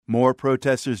More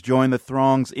protesters join the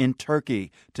throngs in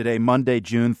Turkey today, Monday,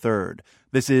 June 3rd.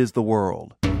 This is The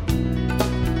World.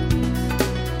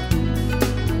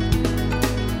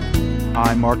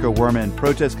 I'm Marco Werman.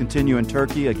 Protests continue in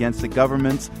Turkey against the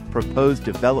government's proposed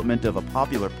development of a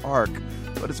popular park.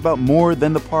 But it's about more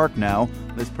than the park now.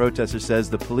 This protester says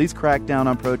the police crackdown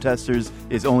on protesters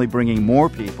is only bringing more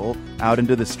people out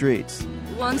into the streets.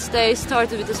 Once they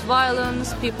started with this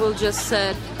violence, people just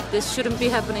said this shouldn't be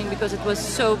happening because it was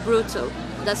so brutal.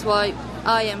 That's why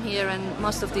I am here and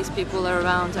most of these people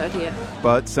around are here.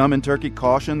 But some in Turkey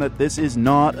caution that this is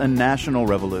not a national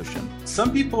revolution.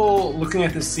 Some people looking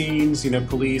at the scenes,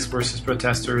 police versus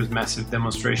protesters, massive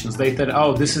demonstrations, they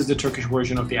thought, this is the Turkish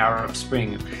version of the Arab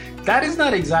Spring. That is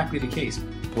not exactly the case.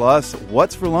 Plus,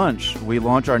 what's for lunch? We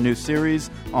launch our new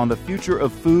series on the future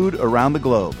of food around the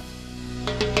globe.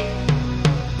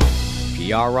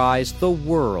 PRI's The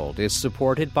World is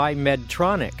supported by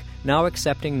Medtronic, now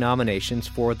accepting nominations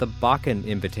for the Bakken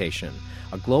Invitation,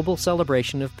 a global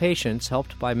celebration of patients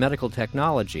helped by medical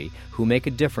technology who make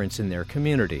a difference in their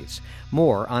communities.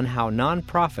 More on how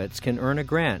nonprofits can earn a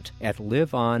grant at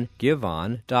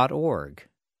liveongiveon.org.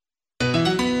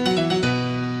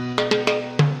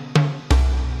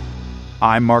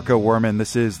 I'm Marco Werman.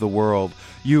 This is The World.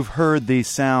 You've heard these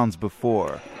sounds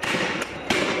before.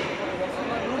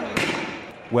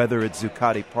 Whether it's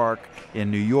Zuccotti Park in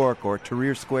New York or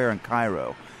Tahrir Square in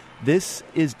Cairo, this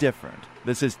is different.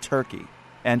 This is Turkey.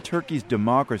 And Turkey's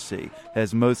democracy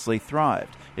has mostly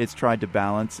thrived. It's tried to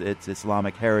balance its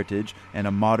Islamic heritage and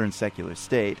a modern secular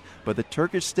state, but the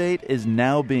Turkish state is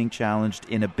now being challenged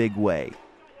in a big way.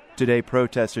 Today,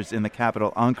 protesters in the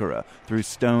capital Ankara threw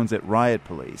stones at riot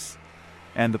police,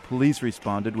 and the police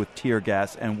responded with tear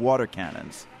gas and water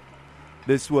cannons.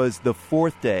 This was the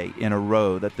fourth day in a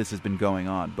row that this has been going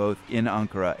on, both in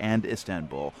Ankara and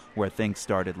Istanbul, where things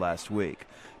started last week.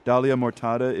 Dalia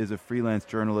Mortada is a freelance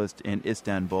journalist in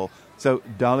Istanbul. So,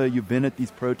 Dalia, you've been at these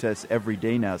protests every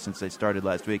day now since they started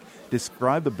last week.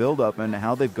 Describe the buildup and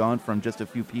how they've gone from just a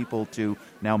few people to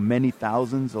now many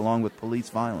thousands, along with police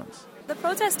violence. The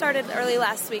protest started early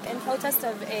last week in protest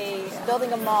of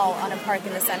building a mall on a park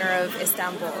in the center of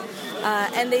Istanbul.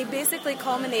 And they basically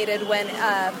culminated when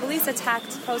police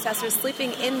attacked protesters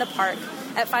sleeping in the park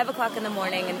at 5 o'clock in the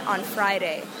morning on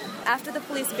Friday. After the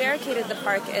police barricaded the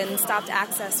park and stopped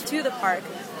access to the park,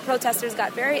 protesters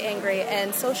got very angry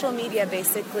and social media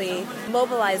basically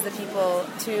mobilized the people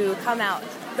to come out.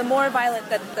 The more violent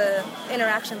that the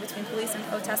interaction between police and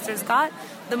protesters got,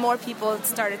 the more people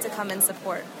started to come in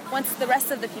support. Once the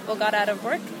rest of the people got out of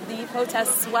work, the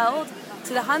protests swelled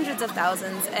to the hundreds of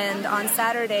thousands, and on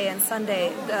Saturday and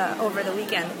Sunday over the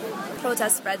weekend,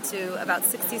 protests spread to about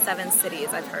 67 cities,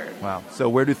 I've heard. Wow. So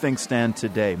where do things stand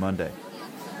today, Monday?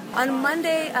 On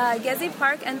Monday, Gezi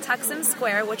Park and Taksim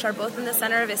Square, which are both in the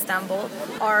center of Istanbul,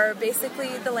 are basically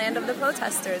the land of the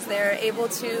protesters. They're able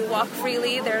to walk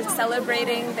freely, they're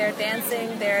celebrating, they're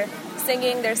dancing, they're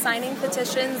singing, they're signing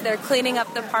petitions, they're cleaning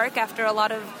up the park after a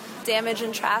lot of damage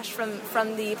and trash from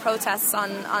the protests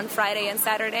on Friday and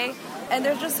Saturday. And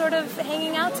they're just sort of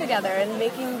hanging out together and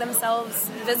making themselves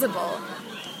visible.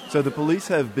 So the police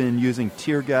have been using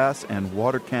tear gas and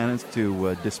water cannons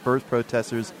to disperse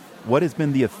protesters. What has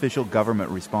been the official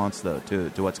government response, though,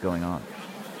 to what's going on?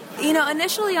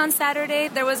 Initially on Saturday,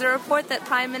 there was a report that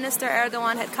Prime Minister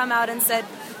Erdogan had come out and said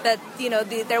that,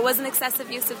 there was an excessive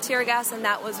use of tear gas and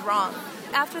that was wrong.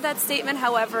 After that statement,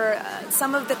 however,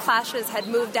 some of the clashes had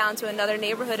moved down to another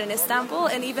neighborhood in Istanbul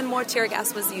and even more tear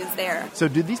gas was used there. So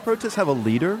did these protests have a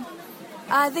leader?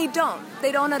 They don't.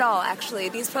 They don't at all, actually.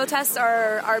 These protests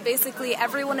are basically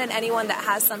everyone and anyone that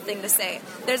has something to say.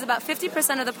 There's about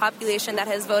 50% of the population that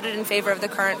has voted in favor of the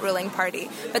current ruling party,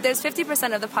 but there's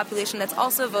 50% of the population that's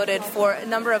also voted for a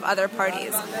number of other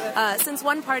parties. Since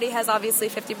one party has obviously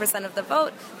 50% of the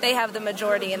vote, they have the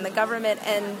majority in the government,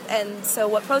 and so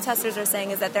what protesters are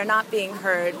saying is that they're not being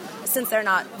heard since they're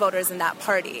not voters in that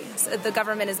party. So the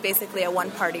government is basically a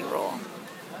one-party rule.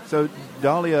 So,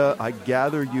 Dalia, I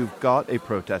gather you've got a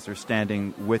protester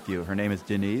standing with you. Her name is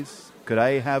Denise. Could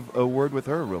I have a word with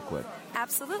her real quick?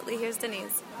 Absolutely. Here's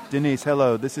Denise. Denise,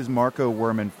 hello. This is Marco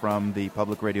Werman from the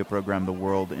public radio program The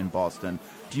World in Boston.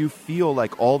 Do you feel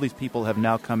like all these people have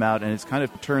now come out and it's kind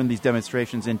of turned these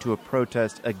demonstrations into a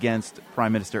protest against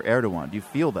Prime Minister Erdogan? Do you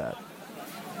feel that?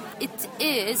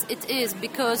 It is,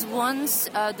 because once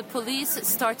the police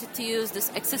started to use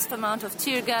this excessive amount of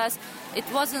tear gas, it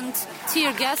wasn't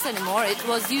tear gas anymore, it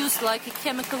was used like a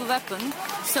chemical weapon.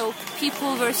 So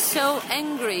people were so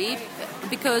angry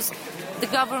because The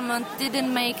government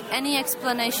didn't make any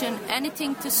explanation,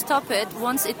 anything to stop it.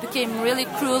 Once it became really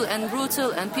cruel and brutal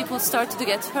and people started to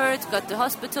get hurt, got to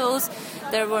hospitals,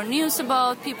 there were news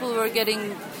about people were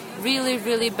getting really,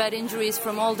 really bad injuries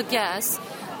from all the gas.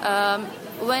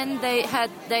 When they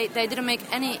didn't make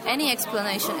any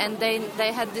explanation, and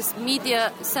they had this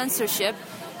media censorship,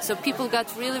 so people got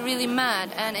really, really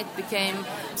mad, and it became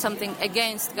something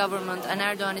against government and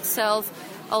Erdogan itself.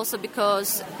 Also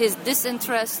because his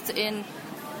disinterest in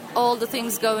all the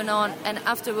things going on, and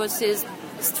afterwards his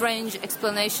strange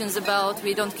explanations about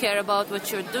we don't care about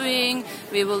what you're doing,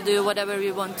 we will do whatever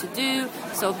we want to do.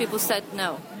 So people said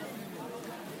no.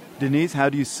 Denise, how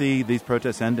do you see these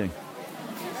protests ending?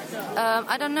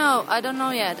 I don't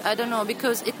know yet. I don't know,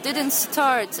 because it didn't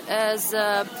start as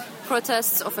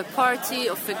protests of a party,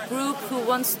 of a group who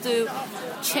wants to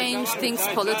change things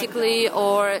politically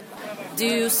or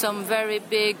do some very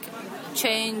big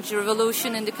change,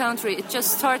 revolution in the country. It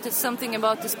just started something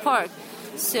about this park.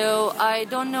 So I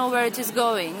don't know where it is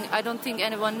going. I don't think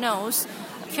anyone knows.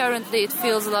 Currently it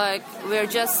feels like we're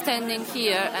just standing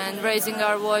here and raising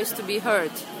our voice to be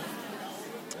heard.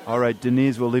 All right,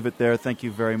 Denise, we'll leave it there. Thank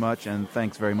you very much, and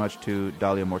thanks very much to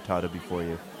Dalia Mortada before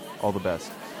you. All the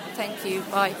best. Thank you.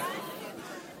 Bye.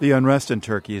 The unrest in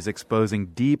Turkey is exposing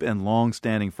deep and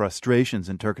long-standing frustrations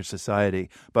in Turkish society,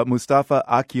 but Mustafa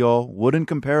Akyol wouldn't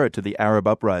compare it to the Arab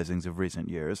uprisings of recent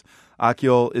years.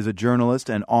 Akyol is a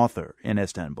journalist and author in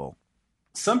Istanbul.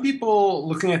 Some people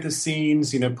looking at the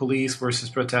scenes, police versus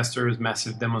protesters,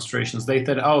 massive demonstrations, they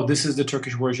thought, oh, this is the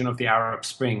Turkish version of the Arab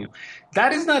Spring.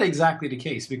 That is not exactly the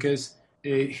case, because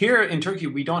here in Turkey,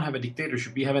 we don't have a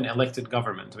dictatorship. We have an elected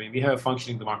government. I mean, we have a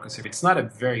functioning democracy. It's not a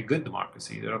very good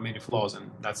democracy. There are many flaws,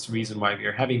 and that's the reason why we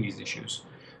are having these issues.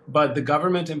 But the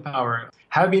government in power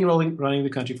have been running the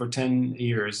country for 10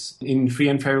 years. In free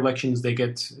and fair elections, they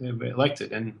get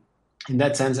elected. And in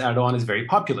that sense, Erdogan is very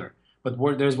popular. But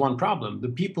there's one problem. The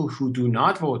people who do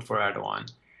not vote for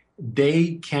Erdogan,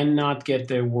 they cannot get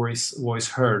their voice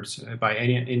heard by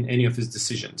any of his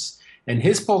decisions. And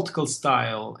his political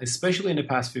style, especially in the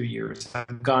past few years,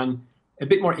 have gone a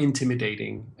bit more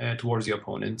intimidating towards the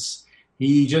opponents.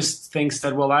 He just thinks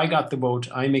that, well, I got the vote,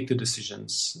 I make the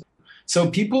decisions.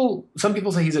 So some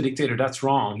people say he's a dictator. That's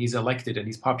wrong. He's elected and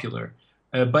he's popular.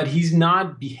 But he's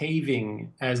not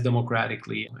behaving as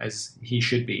democratically as he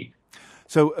should be.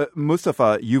 So,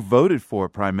 Mustafa, you voted for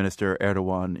Prime Minister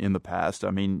Erdogan in the past.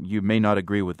 I mean, you may not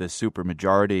agree with this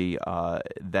supermajority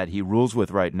that he rules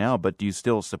with right now, but do you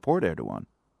still support Erdogan?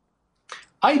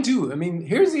 I do. I mean,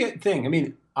 here's the thing. I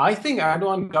mean, I think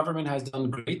Erdogan government has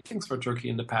done great things for Turkey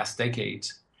in the past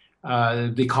decades.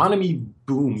 The economy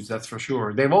booms, that's for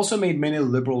sure. They've also made many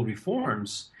liberal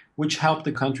reforms, which helped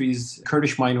the country's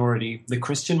Kurdish minority, the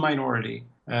Christian minority.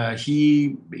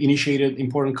 He initiated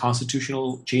important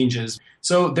constitutional changes.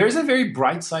 So there's a very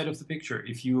bright side of the picture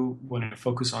if you want to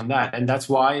focus on that. And that's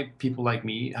why people like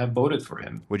me have voted for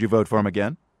him. Would you vote for him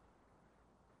again?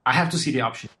 I have to see the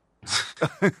option.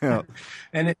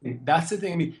 And that's the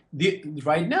thing. I mean,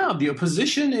 right now, the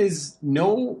opposition is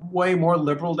no way more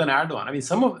liberal than Erdogan. I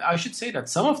mean, I should say that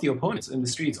some of the opponents in the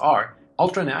streets are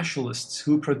ultranationalists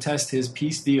who protest his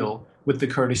peace deal with the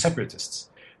Kurdish separatists.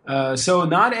 So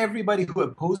not everybody who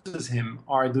opposes him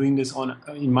are doing this on,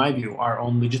 in my view,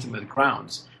 on legitimate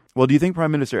grounds. Well, do you think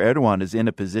Prime Minister Erdogan is in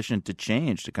a position to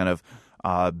change, to kind of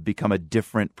become a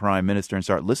different prime minister and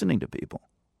start listening to people?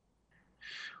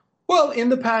 Well, in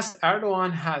the past,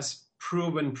 Erdogan has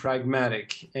proven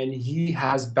pragmatic, and he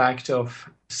has backed off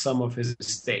some of his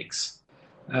mistakes.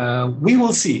 We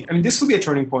will see. I mean, this will be a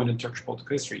turning point in Turkish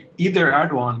political history. Either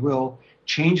Erdogan will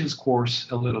change his course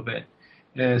a little bit,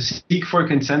 seek for a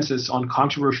consensus on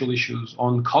controversial issues,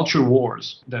 on culture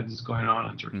wars that is going on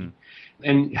in Turkey,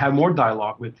 and have more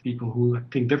dialogue with people who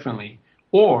think differently,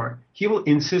 or he will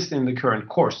insist in the current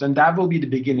course, and that will be the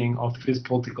beginning of his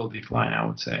political decline, I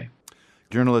would say.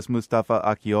 Journalist Mustafa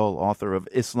Akyol, author of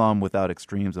Islam Without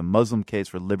Extremes, A Muslim Case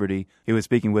for Liberty. He was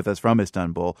speaking with us from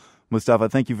Istanbul. Mustafa,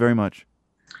 thank you very much.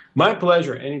 My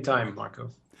pleasure. Anytime,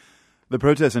 Marco. The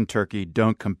protests in Turkey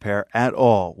don't compare at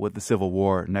all with the civil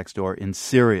war next door in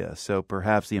Syria, so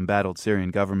perhaps the embattled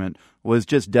Syrian government was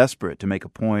just desperate to make a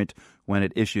point when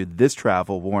it issued this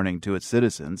travel warning to its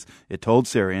citizens. It told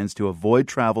Syrians to avoid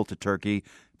travel to Turkey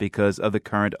because of the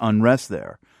current unrest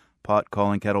there. Pot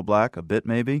calling kettle black a bit,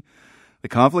 maybe? The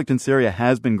conflict in Syria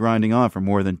has been grinding on for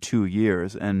more than 2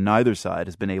 years, and neither side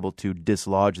has been able to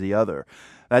dislodge the other.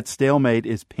 That stalemate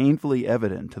is painfully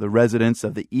evident to the residents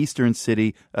of the eastern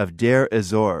city of Deir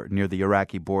ez-Zor near the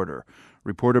Iraqi border.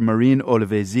 Reporter Marine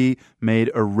Olivesi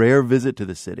made a rare visit to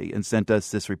the city and sent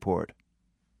us this report.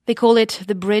 They call it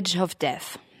the Bridge of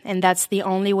Death. and that's the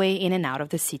only way in and out of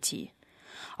the city.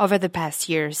 Over the past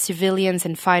year, civilians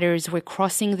and fighters were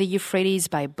crossing the Euphrates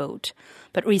by boat.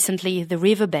 But recently, the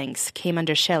riverbanks came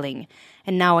under shelling,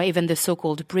 and now even the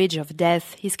so-called Bridge of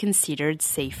Death is considered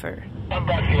safer.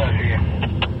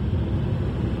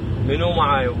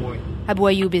 Abu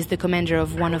Ayoub is the commander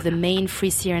of one of the main Free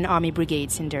Syrian Army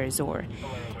brigades in Deir ez-Zor.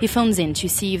 He phones in to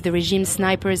see if the regime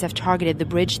snipers have targeted the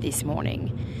bridge this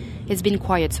morning. It's been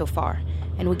quiet so far,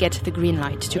 and we get the green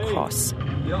light to cross.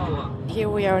 Here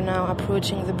we are now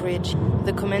approaching the bridge.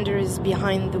 The commander is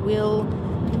behind the wheel.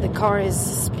 The car is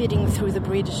speeding through the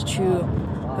bridge to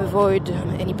avoid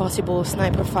any possible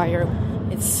sniper fire.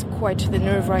 It's quite the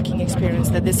nerve-wracking experience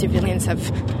that the civilians have.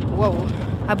 Whoa.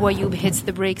 Abu Ayoub hits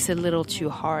the brakes a little too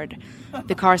hard.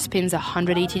 The car spins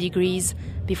 180 degrees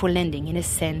before landing in a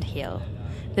sand hill.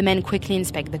 The men quickly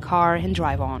inspect the car and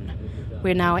drive on.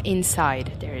 We're now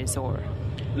inside Deir ez-Zor.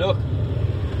 Look.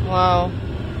 Wow.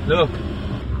 Look.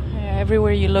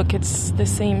 Everywhere you look, it's the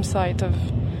same site of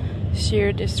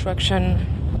sheer destruction.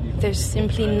 There's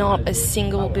simply not a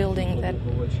single building that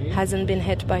hasn't been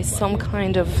hit by some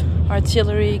kind of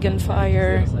artillery,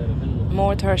 gunfire,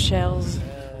 mortar shells.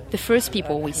 The first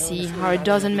people we see are a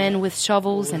dozen men with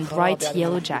shovels and bright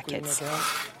yellow jackets.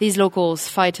 These locals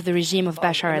fight the regime of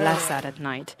Bashar al-Assad at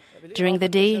night. During the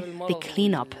day, they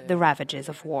clean up the ravages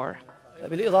of war.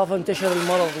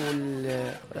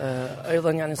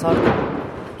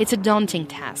 It's a daunting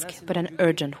task, but an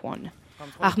urgent one.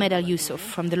 Ahmed Al-Yusuf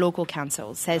from the local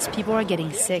council says people are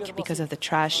getting sick because of the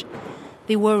trash.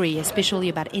 They worry especially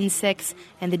about insects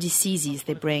and the diseases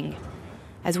they bring.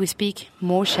 As we speak,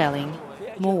 more shelling,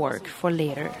 more work for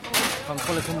later.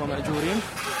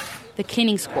 The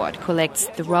cleaning squad collects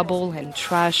the rubble and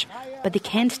trash, but they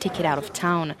can't take it out of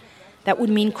town. That would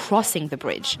mean crossing the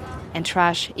bridge, and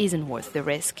trash isn't worth the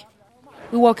risk.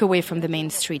 We walk away from the main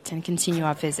street and continue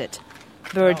our visit.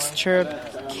 Birds chirp,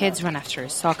 kids run after a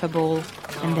soccer ball,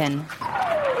 and then...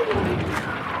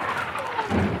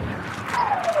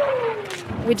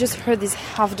 We just heard these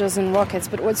half-dozen rockets,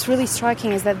 but what's really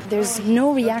striking is that there's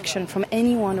no reaction from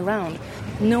anyone around.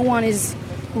 No one is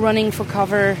running for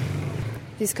cover.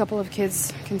 These couple of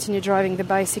kids continue driving the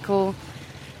bicycle.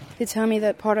 They tell me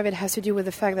that part of it has to do with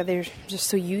the fact that they're just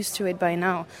so used to it by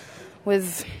now,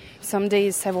 with some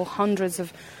days several hundreds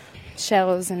of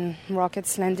shells and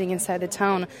rockets landing inside the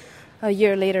town. A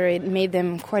year later, it made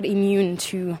them quite immune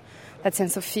to that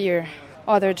sense of fear.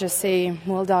 Others just say,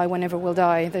 we'll die whenever we'll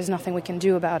die. There's nothing we can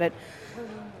do about it.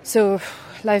 So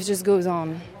life just goes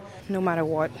on, no matter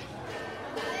what.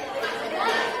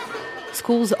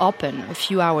 Schools open a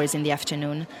few hours in the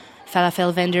afternoon.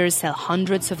 Falafel vendors sell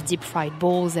hundreds of deep-fried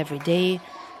bowls every day,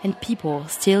 and people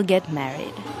still get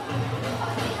married.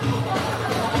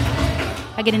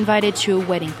 I get invited to a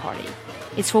wedding party.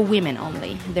 It's for women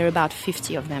only. There are about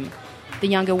 50 of them. The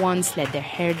younger ones let their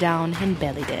hair down and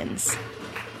belly dance.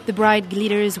 The bride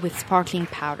glitters with sparkling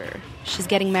powder. She's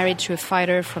getting married to a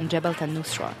fighter from Jabhat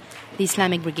al-Nusra, the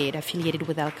Islamic brigade affiliated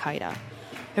with Al-Qaeda.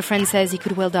 Her friend says he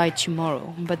could well die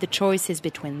tomorrow, but the choice is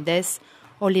between this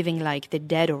or living like the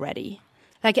dead already.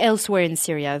 Like elsewhere in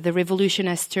Syria, the revolution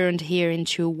has turned here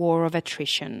into a war of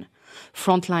attrition.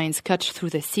 Front lines cut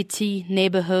through the city,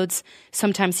 neighborhoods,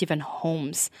 sometimes even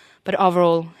homes. But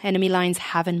overall, enemy lines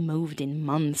haven't moved in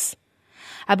months.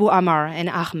 Abu Ammar and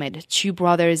Ahmed, two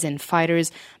brothers and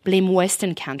fighters, blame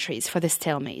Western countries for the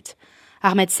stalemate.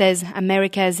 Ahmed says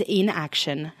America's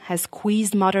inaction has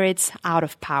squeezed moderates out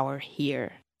of power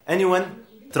here. Anyone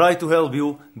try to help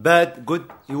you, bad, good,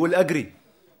 you will agree.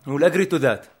 You will agree to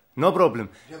that. No problem.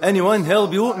 Anyone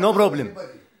help you, no problem.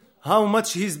 How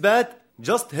much he's bad,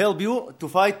 just help you to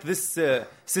fight this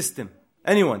system.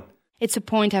 Anyone. It's a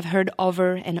point I've heard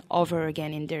over and over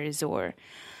again in Deir ez-Zor.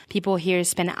 People here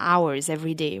spend hours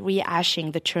every day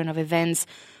rehashing the turn of events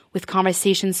with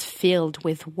conversations filled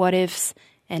with what-ifs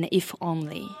and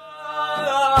if-only.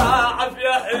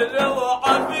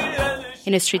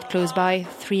 In a street close by,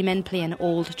 three men play an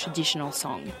old traditional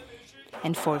song.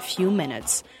 And for a few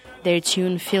minutes, their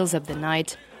tune fills up the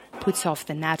night, puts off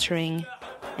the nattering,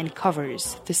 and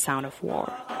covers the sound of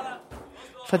war.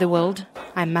 For the world,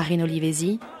 I'm Marine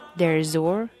Olivesi, Deir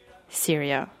ez-Zor,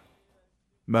 Syria.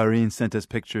 Marine sent us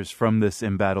pictures from this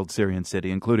embattled Syrian city,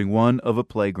 including one of a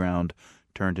playground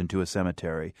turned into a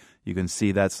cemetery. You can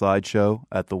see that slideshow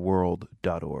at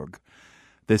theworld.org.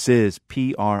 This is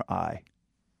PRI.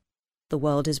 The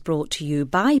World is brought to you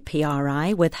by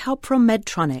PRI with help from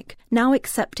Medtronic, now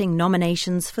accepting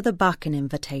nominations for the Bakken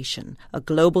Invitation, a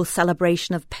global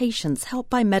celebration of patients helped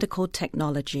by medical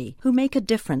technology who make a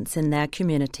difference in their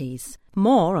communities.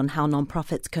 More on how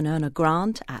nonprofits can earn a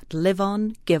grant at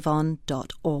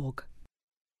liveongiveon.org.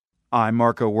 I'm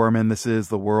Marco Werman. This is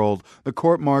The World. The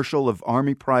court-martial of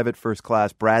Army Private First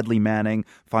Class Bradley Manning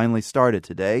finally started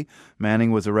today.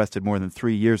 Manning was arrested more than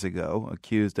 3 years ago,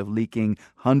 accused of leaking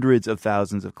hundreds of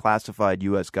thousands of classified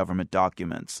U.S. government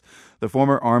documents. The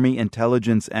former Army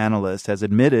intelligence analyst has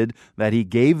admitted that he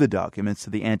gave the documents to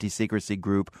the anti-secrecy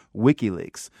group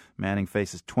WikiLeaks. Manning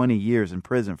faces 20 years in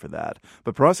prison for that.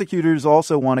 But prosecutors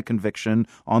also want a conviction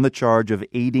on the charge of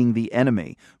aiding the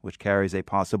enemy, which carries a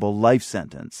possible life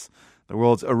sentence. The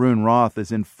World's Arun Roth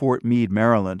is in Fort Meade,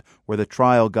 Maryland, where the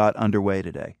trial got underway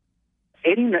today.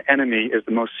 Aiding the enemy is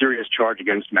the most serious charge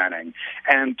against Manning.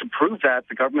 And to prove that,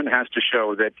 the government has to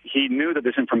show that he knew that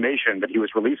this information that he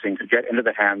was releasing could get into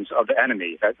the hands of the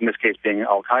enemy, that in this case being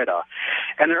Al-Qaeda.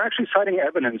 And they're actually citing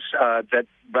evidence that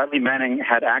Bradley Manning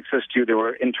had access to. There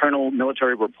were internal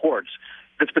military reports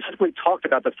that specifically talked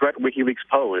about the threat WikiLeaks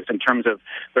posed in terms of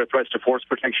their threats to force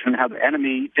protection and how the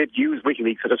enemy did use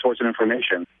WikiLeaks as a source of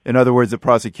information. In other words, the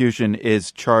prosecution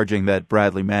is charging that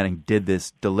Bradley Manning did this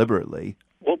deliberately.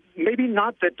 Well, maybe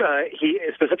not that he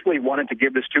specifically wanted to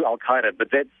give this to Al-Qaeda,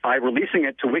 but that by releasing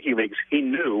it to WikiLeaks, he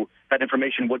knew that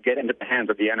information would get into the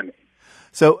hands of the enemy.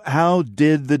 So how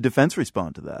did the defense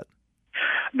respond to that?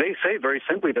 They say very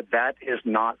simply that that is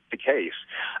not the case.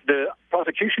 The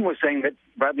prosecution was saying that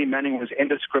Bradley Manning was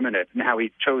indiscriminate in how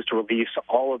he chose to release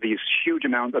all of these huge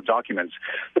amounts of documents.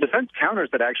 The defense counters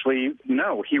that actually,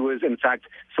 no, he was in fact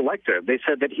selective. They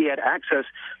said that he had access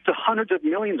to hundreds of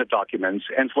millions of documents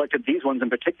and selected these ones in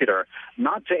particular,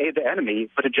 not to aid the enemy,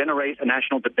 but to generate a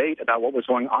national debate about what was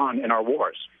going on in our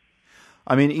wars.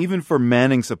 I mean, even for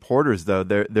Manning supporters, though,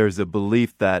 there's a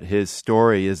belief that his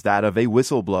story is that of a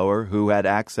whistleblower who had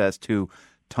access to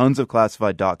tons of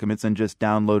classified documents and just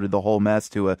downloaded the whole mess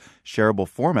to a shareable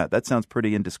format. That sounds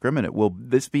pretty indiscriminate. Will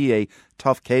this be a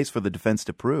tough case for the defense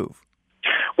to prove?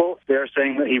 Well, they're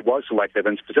saying that he was selective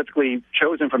and specifically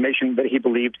chose information that he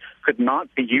believed could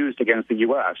not be used against the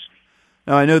U.S.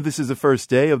 Now, I know this is the first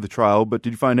day of the trial, but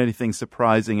did you find anything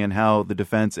surprising in how the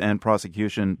defense and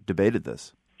prosecution debated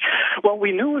this? Well,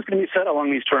 we knew it was going to be set along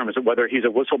these terms, whether he's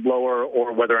a whistleblower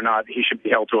or whether or not he should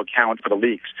be held to account for the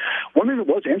leaks. One thing that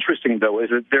was interesting, though, is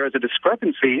that there is a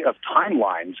discrepancy of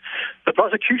timelines. The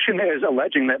prosecution is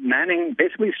alleging that Manning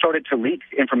basically started to leak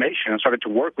information and started to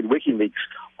work with WikiLeaks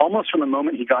almost from the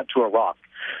moment he got to Iraq.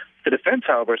 The defense,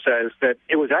 however, says that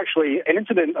it was actually an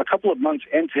incident a couple of months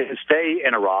into his stay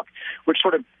in Iraq, which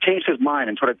sort of changed his mind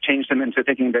and sort of changed him into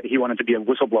thinking that he wanted to be a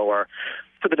whistleblower.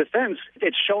 For the defense,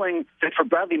 it's showing that for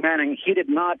Bradley Manning, he did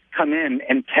not come in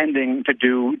intending to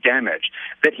do damage,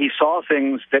 that he saw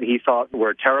things that he thought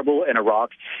were terrible in Iraq.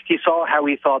 He saw how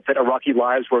he thought that Iraqi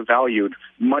lives were valued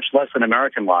much less than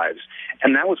American lives.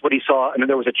 And that was what he saw, and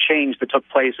there was a change that took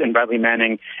place in Bradley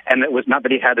Manning, and it was not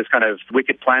that he had this kind of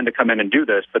wicked plan to come in and do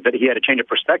this, but that he had a change of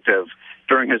perspective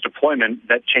during his deployment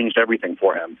that changed everything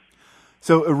for him.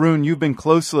 So, Arun, you've been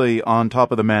closely on top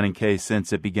of the Manning case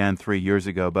since it began 3 years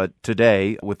ago, but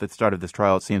today, with the start of this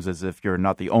trial, it seems as if you're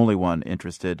not the only one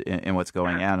interested in what's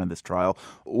going on in this trial.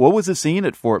 What was the scene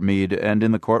at Fort Meade and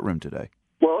in the courtroom today?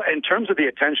 Well, in terms of the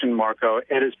attention, Marco,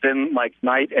 it has been like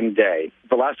night and day.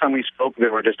 The last time we spoke,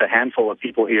 there were just a handful of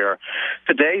people here.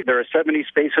 Today, there are 70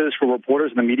 spaces for reporters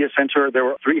in the media center. There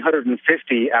were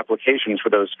 350 applications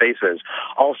for those spaces.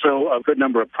 Also, a good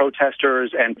number of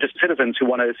protesters and just citizens who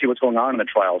want to see what's going on in the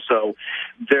trial. So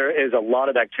there is a lot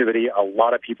of activity, a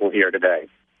lot of people here today.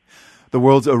 The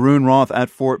World's Arun Roth at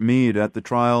Fort Meade at the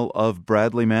trial of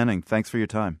Bradley Manning. Thanks for your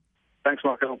time. Thanks,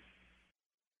 Marco.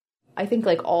 I think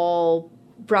like all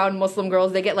brown Muslim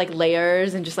girls, they get like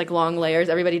layers and just like long layers.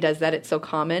 Everybody does that. It's so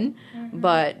common. Mm-hmm.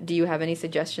 But do you have any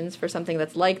suggestions for something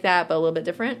that's like that but a little bit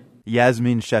different?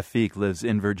 Yasmin Shafiq lives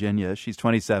in Virginia. She's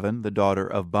 27, the daughter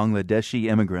of Bangladeshi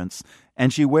immigrants,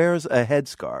 and she wears a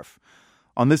headscarf.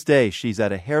 On this day, she's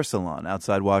at a hair salon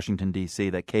outside Washington, D.C.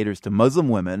 that caters to Muslim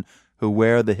women who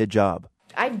wear the hijab.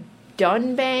 I've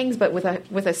done bangs, but with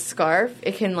a scarf,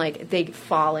 it can like they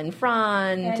fall in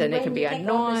front and it can be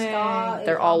annoying.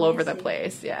 They're all over the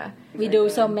place. Yeah, we do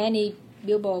so many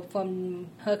people from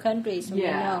her country. So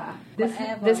yeah,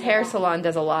 this hair salon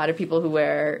does a lot of people who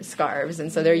wear scarves,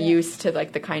 and so they're used to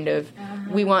like the kind of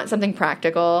we want something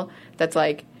practical that's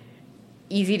like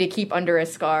easy to keep under a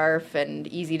scarf and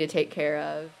easy to take care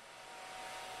of.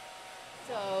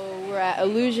 So we're at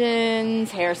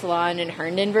Illusions Hair Salon in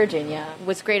Herndon, Virginia.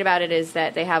 What's great about it is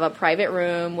that they have a private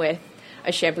room with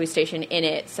a shampoo station in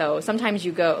it. So sometimes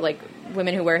you go, like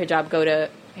women who wear hijab go to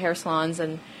hair salons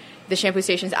and the shampoo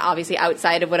station's obviously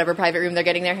outside of whatever private room they're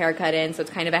getting their hair cut in. So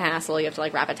it's kind of a hassle. You have to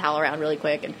like wrap a towel around really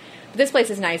quick. But this place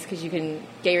is nice because you can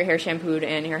get your hair shampooed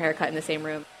and your hair cut in the same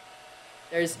room.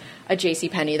 There's a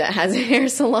JCPenney that has a hair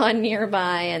salon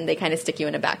nearby, and they kind of stick you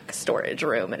in a back storage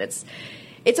room, and it's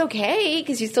okay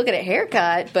because you still get a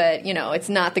haircut, but, you know, it's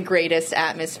not the greatest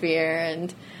atmosphere,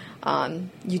 and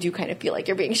you do kind of feel like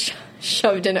you're being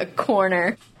shoved in a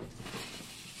corner.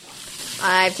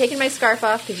 I've taken my scarf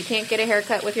off because you can't get a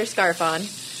haircut with your scarf on.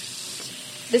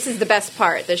 This is the best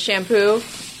part, the shampoo.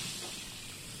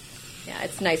 Yeah,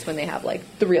 it's nice when they have, like,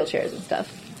 the real chairs and stuff,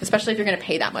 especially if you're going to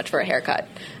pay that much for a haircut.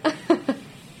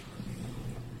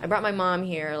 I brought my mom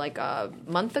here, like, a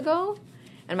month ago,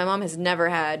 and my mom has never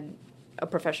had a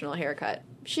professional haircut.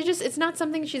 It's not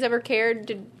something she's ever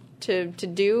cared to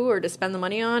do or to spend the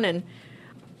money on, and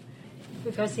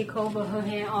because she cover her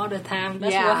hair all the time.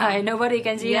 That's why nobody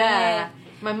can see her hair.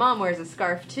 My mom wears a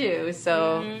scarf too,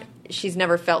 so she's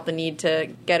never felt the need to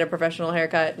get a professional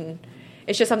haircut, and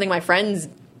it's just something my friends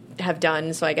have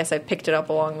done, so I guess I picked it up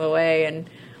along the way, and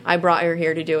I brought her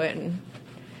here to do it, and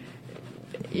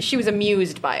she was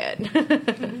amused by it.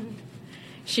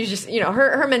 She's just, you know,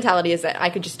 her mentality is that I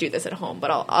could just do this at home,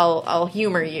 but I'll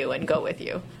humor you and go with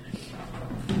you.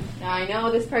 Now, I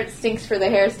know this part stinks for the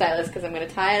hairstylist because I'm going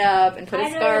to tie it up and put a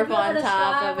scarf on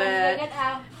top of it.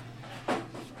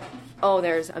 Oh,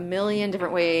 there's a million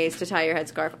different ways to tie your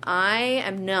headscarf. I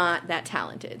am not that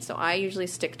talented, so I usually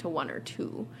stick to one or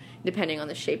two, depending on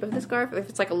the shape of the scarf. If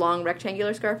it's like a long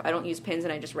rectangular scarf, I don't use pins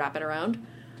and I just wrap it around.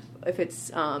 If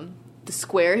it's the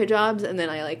square hijabs, and then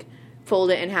I like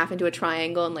fold it in half into a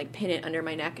triangle and like pin it under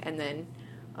my neck, and then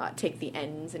take the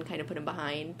ends and kind of put them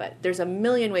behind. But there's a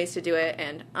million ways to do it,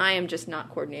 and I am just not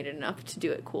coordinated enough to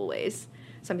do it cool ways.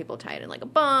 Some people tie it in like a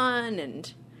bun,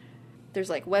 and there's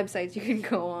like websites you can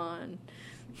go on.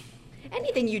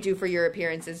 Anything you do for your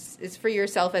appearance is for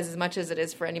yourself as much as it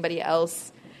is for anybody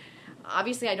else.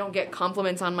 Obviously, I don't get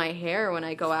compliments on my hair when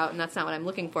I go out, and that's not what I'm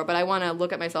looking for. But I want to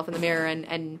look at myself in the mirror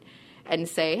and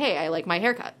say, hey, I like my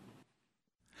haircut.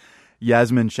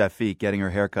 Yasmin Shafiq getting her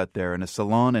haircut there in a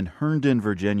salon in Herndon,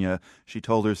 Virginia. She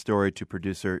told her story to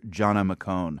producer Jana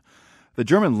McCone. The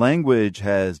German language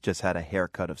has just had a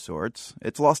haircut of sorts.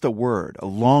 It's lost a word, a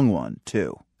long one,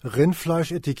 too.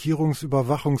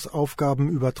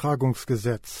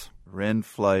 Rindfleisch-Etikettungsüberwachungsaufgabenübertragungsgesetz.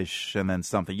 Rindfleisch and then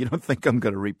something. You don't think I'm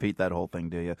going to repeat that whole thing,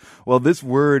 do you? Well, this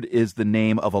word is the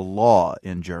name of a law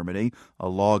in Germany, a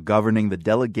law governing the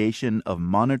delegation of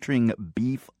monitoring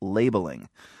beef labeling.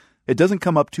 It doesn't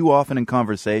come up too often in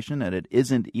conversation, and it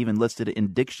isn't even listed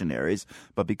in dictionaries,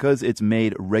 but because it's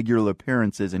made regular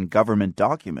appearances in government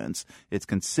documents, it's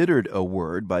considered a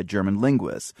word by German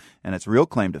linguists, and its real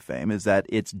claim to fame is that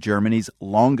it's Germany's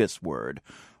longest word,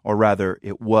 or rather,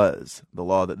 it was. The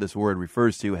law that this word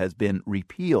refers to has been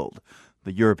repealed.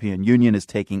 The European Union is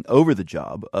taking over the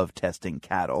job of testing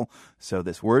cattle, so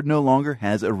this word no longer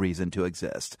has a reason to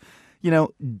exist. You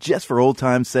know, just for old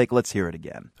time's sake, let's hear it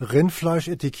again.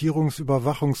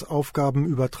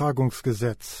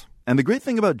 Rindfleisch-Etikettungsüberwachungsgesetz. And the great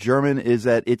thing about German is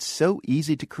that it's so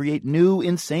easy to create new,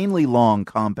 insanely long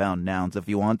compound nouns if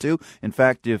you want to. In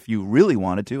fact, if you really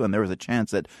wanted to, and there was a chance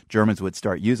that Germans would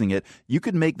start using it, you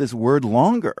could make this word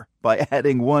longer by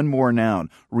adding one more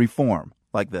noun, reform,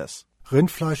 like this.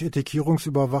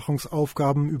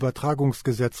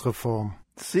 Rindfleisch-Etikettungsaufgabenübertragungsgesetzreform.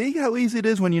 See how easy it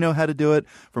is when you know how to do it?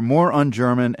 For more on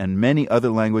German and many other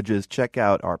languages, check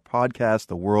out our podcast,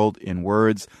 The World in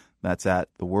Words. That's at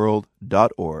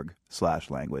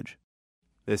theworld.org/language.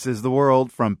 This is The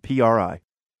World from PRI.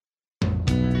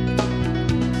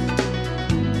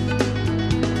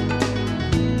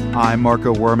 I'm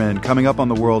Marco Werman. Coming up on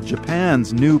The World,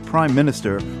 Japan's new prime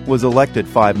minister was elected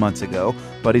 5 months ago,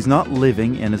 but he's not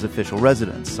living in his official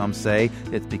residence. Some say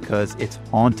it's because it's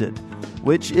haunted,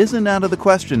 which isn't out of the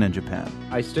question in Japan.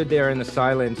 I stood there in the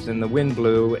silence and the wind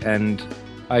blew, and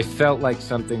I felt like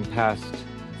something passed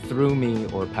through me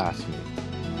or past me.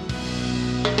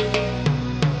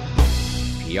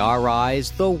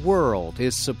 PRI's The World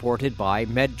is supported by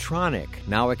Medtronic,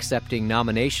 now accepting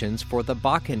nominations for the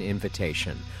Bakken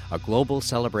Invitation, a global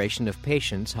celebration of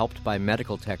patients helped by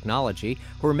medical technology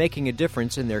who are making a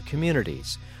difference in their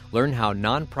communities. Learn how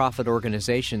nonprofit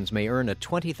organizations may earn a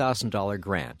 $20,000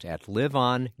 grant at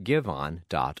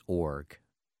liveongiveon.org.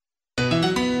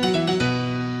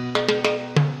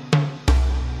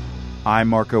 I'm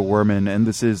Marco Werman, and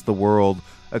this is The World,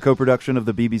 a co-production of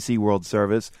the BBC World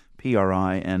Service,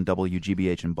 PRI, and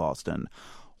WGBH in Boston.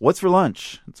 What's for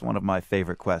lunch? It's one of my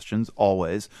favorite questions,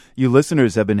 always. You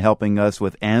listeners have been helping us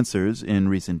with answers in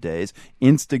recent days,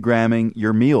 Instagramming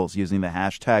your meals using the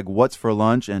hashtag What's for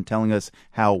Lunch and telling us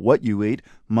how what you eat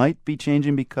might be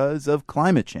changing because of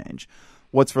climate change.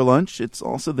 What's for Lunch? It's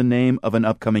also the name of an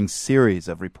upcoming series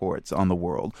of reports on the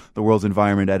world. The World's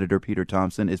Environment editor, Peter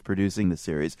Thompson, is producing the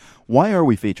series. Why are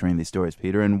we featuring these stories,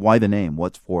 Peter, and why the name,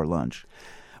 What's for Lunch?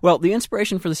 Well, the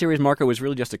inspiration for the series, Marco, was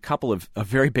really just a couple of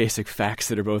very basic facts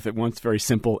that are both at once very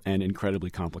simple and incredibly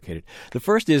complicated. The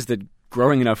first is that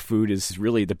growing enough food is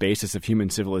really the basis of human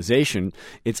civilization.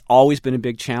 It's always been a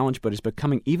big challenge, but it's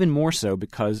becoming even more so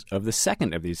because of the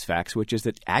second of these facts, which is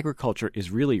that agriculture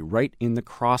is really right in the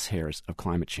crosshairs of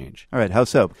climate change. All right, how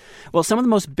so? Well, some of the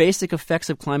most basic effects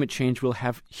of climate change will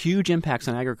have huge impacts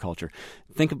on agriculture.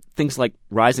 Think of things like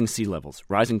rising sea levels,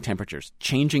 rising temperatures,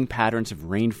 changing patterns of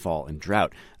rainfall and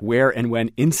drought, where and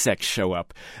when insects show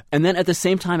up. And then at the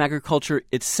same time, agriculture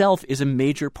itself is a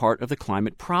major part of the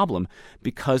climate problem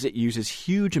because it uses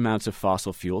huge amounts of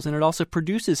fossil fuels and it also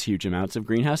produces huge amounts of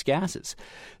greenhouse gases.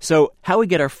 So how we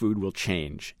get our food will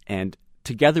change. And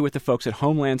together with the folks at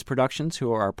Homelands Productions,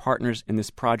 who are our partners in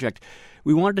this project,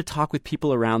 we wanted to talk with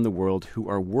people around the world who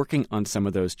are working on some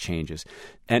of those changes.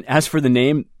 And as for the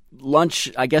name, lunch,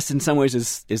 I guess in some ways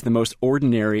is the most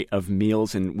ordinary of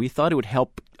meals, and we thought it would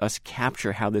help us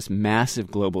capture how this massive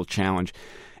global challenge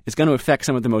is going to affect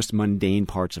some of the most mundane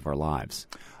parts of our lives.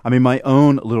 I mean, my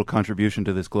own little contribution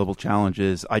to this global challenge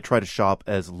is I try to shop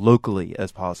as locally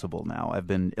as possible now. I've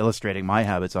been illustrating my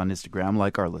habits on Instagram,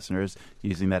 like our listeners,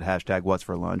 using that hashtag What's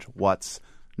for Lunch, What's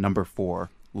 #4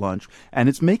 lunch. And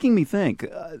it's making me think,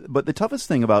 but the toughest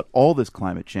thing about all this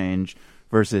climate change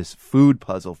versus food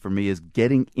puzzle for me is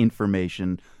getting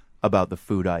information about the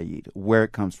food I eat, where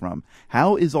it comes from.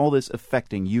 How is all this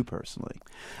affecting you personally?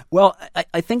 Well,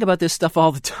 I think about this stuff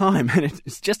all the time, and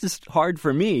it's just as hard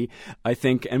for me, I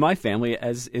think, and my family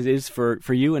as it is for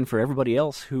you and for everybody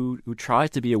else who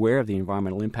tries to be aware of the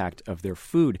environmental impact of their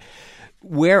food.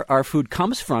 Where our food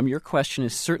comes from, your question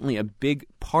is certainly a big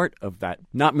part of that,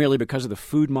 not merely because of the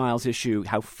food miles issue,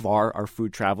 how far our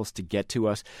food travels to get to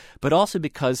us, but also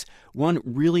because one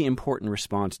really important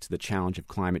response to the challenge of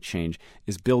climate change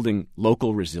is building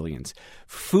local resilience.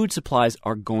 Food supplies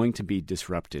are going to be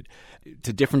disrupted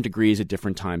to different degrees at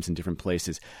different times in different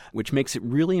places, which makes it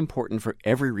really important for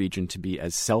every region to be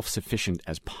as self-sufficient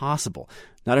as possible.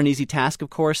 Not an easy task, of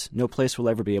course. No place will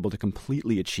ever be able to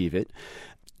completely achieve it.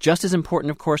 Just as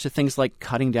important, of course, are things like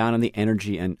cutting down on the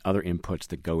energy and other inputs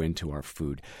that go into our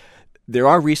food. There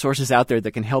are resources out there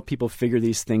that can help people figure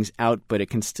these things out, but it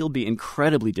can still be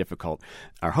incredibly difficult.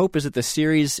 Our hope is that the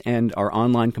series and our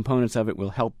online components of it will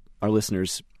help our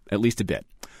listeners at least a bit.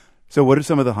 So what are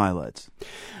some of the highlights?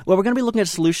 Well, we're going to be looking at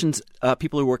solutions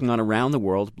people are working on around the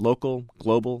world, local,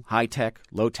 global, high-tech,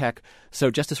 low-tech. So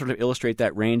just to sort of illustrate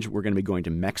that range, we're going to be going to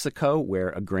Mexico, where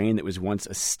a grain that was once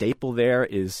a staple there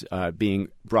is being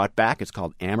brought back. It's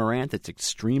called amaranth. It's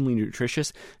extremely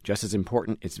nutritious. Just as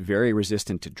important, it's very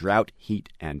resistant to drought, heat,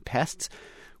 and pests.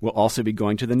 We'll also be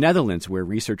going to the Netherlands, where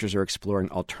researchers are exploring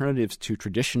alternatives to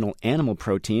traditional animal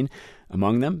protein.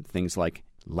 Among them, things like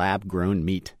lab-grown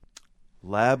meat.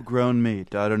 Lab-grown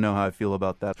meat. I don't know how I feel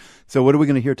about that. So what are we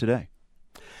going to hear today?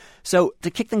 So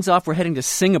to kick things off, we're heading to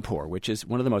Singapore, which is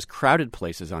one of the most crowded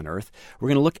places on Earth. We're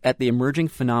going to look at the emerging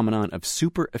phenomenon of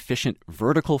super-efficient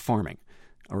vertical farming.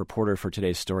 Our reporter for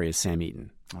today's story is Sam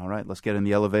Eaton. All right, let's get in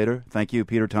the elevator. Thank you,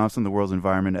 Peter Thompson, the World's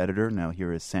Environment editor. Now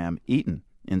here is Sam Eaton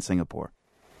in Singapore.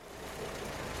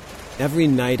 Every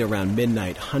night around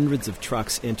midnight, hundreds of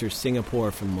trucks enter Singapore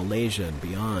from Malaysia and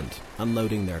beyond,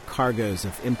 unloading their cargoes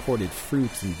of imported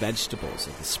fruits and vegetables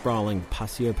at the sprawling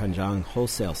Pasir Panjang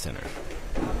Wholesale Center.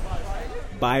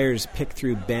 Buyers pick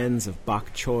through bends of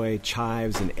bok choy,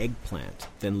 chives, and eggplant,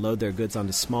 then load their goods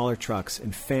onto smaller trucks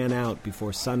and fan out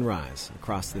before sunrise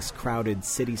across this crowded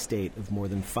city-state of more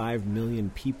than 5 million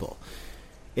people.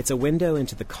 It's a window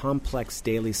into the complex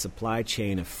daily supply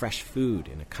chain of fresh food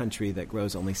in a country that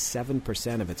grows only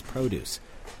 7% of its produce.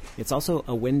 It's also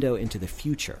a window into the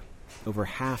future. Over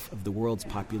half of the world's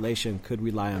population could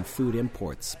rely on food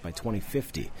imports by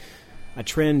 2050, a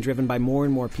trend driven by more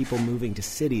and more people moving to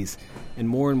cities and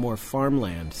more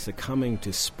farmland succumbing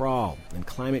to sprawl and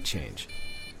climate change.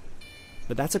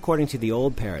 But that's according to the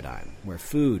old paradigm, where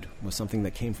food was something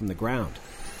that came from the ground.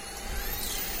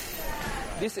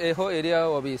 This whole area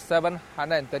will be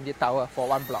 720 towers for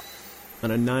one block.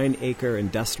 On a 9-acre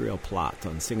industrial plot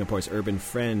on Singapore's urban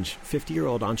fringe,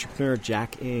 50-year-old entrepreneur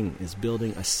Jack Ng is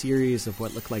building a series of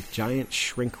what look like giant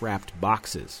shrink-wrapped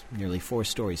boxes, nearly 4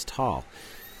 stories tall.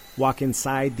 Walk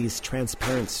inside these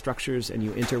transparent structures and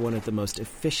you enter one of the most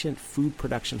efficient food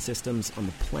production systems on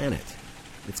the planet.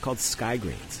 It's called Sky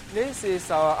Greens. This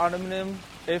is our aluminum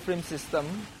A-frame system.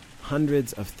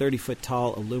 Hundreds of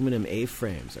 30-foot-tall aluminum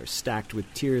A-frames are stacked with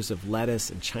tiers of lettuce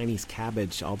and Chinese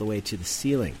cabbage all the way to the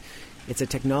ceiling. It's a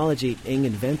technology Ng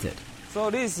invented. So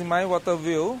this is my water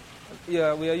wheel.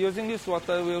 Yeah, we are using this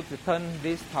water wheel to turn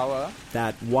this tower.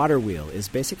 That water wheel is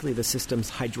basically the system's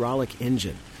hydraulic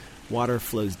engine. Water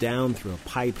flows down through a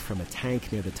pipe from a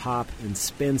tank near the top and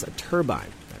spins a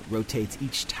turbine that rotates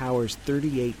each tower's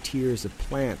 38 tiers of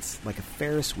plants like a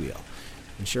Ferris wheel,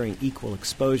 ensuring equal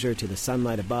exposure to the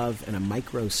sunlight above and a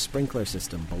micro sprinkler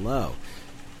system below.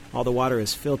 All the water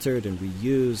is filtered and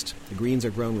reused. The greens are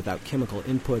grown without chemical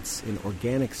inputs in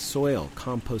organic soil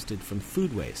composted from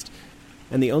food waste.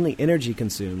 And the only energy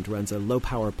consumed runs a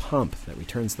low-power pump that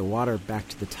returns the water back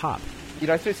to the top.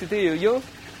 Electricity you use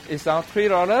is around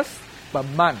 $3 per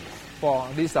month for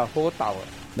this whole tower.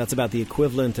 That's about the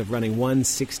equivalent of running one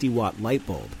 60-watt light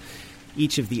bulb.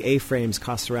 Each of the A-frames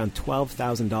costs around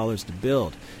 $12,000 to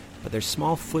build, but their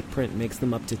small footprint makes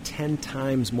them up to 10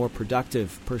 times more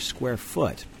productive per square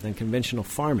foot than conventional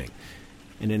farming.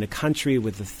 And in a country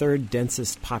with the third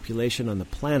densest population on the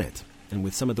planet, and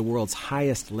with some of the world's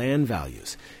highest land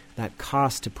values, that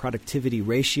cost-to-productivity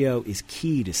ratio is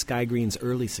key to Sky Green's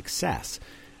early success.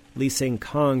 Lee Seng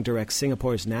Kong directs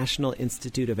Singapore's National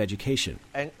Institute of Education.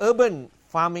 An urban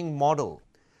farming model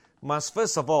must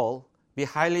first of all be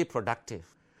highly productive.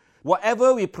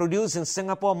 Whatever we produce in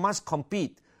Singapore must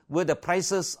compete with the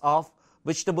prices of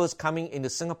vegetables coming into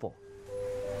Singapore.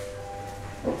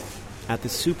 At the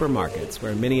supermarkets,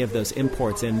 where many of those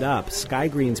imports end up, Sky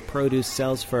Green's produce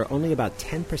sells for only about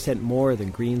 10% more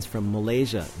than greens from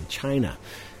Malaysia and China.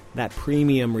 That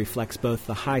premium reflects both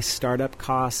the high startup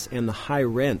costs and the high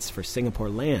rents for Singapore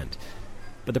land.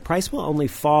 But the price will only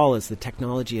fall as the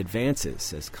technology advances,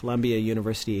 says Columbia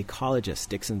University ecologist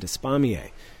Dixon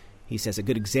Despommier. He says a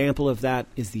good example of that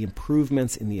is the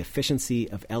improvements in the efficiency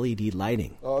of LED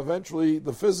lighting. Eventually,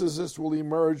 the physicists will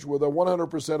emerge with a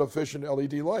 100% efficient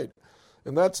LED light.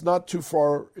 And that's not too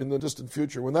far in the distant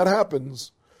future. When that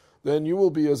happens, then you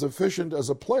will be as efficient as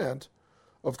a plant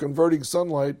of converting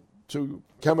sunlight to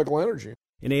chemical energy.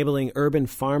 Enabling urban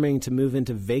farming to move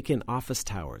into vacant office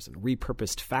towers and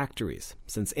repurposed factories,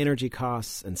 since energy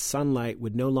costs and sunlight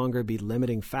would no longer be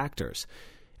limiting factors.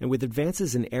 And with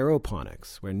advances in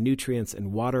aeroponics, where nutrients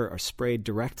and water are sprayed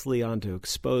directly onto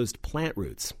exposed plant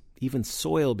roots, even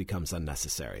soil becomes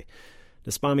unnecessary.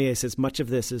 Despommier says much of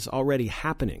this is already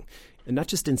happening, and not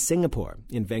just in Singapore,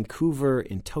 in Vancouver,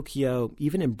 in Tokyo,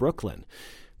 even in Brooklyn.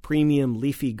 Premium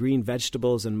leafy green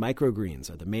vegetables and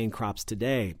microgreens are the main crops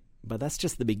today, but that's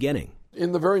just the beginning.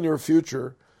 In the very near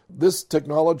future, this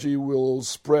technology will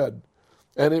spread,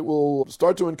 and it will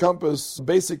start to encompass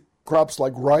basic crops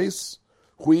like rice,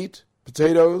 wheat,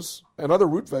 potatoes, and other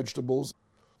root vegetables.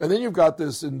 And then you've got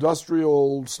this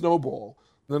industrial snowball.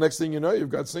 The next thing you know, you've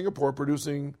got Singapore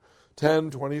producing 10,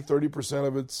 20, 30%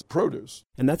 of its produce.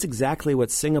 And that's exactly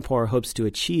what Singapore hopes to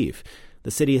achieve.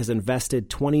 The city has invested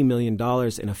 $20 million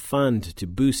in a fund to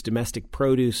boost domestic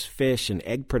produce, fish, and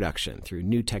egg production through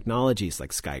new technologies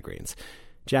like Sky Greens.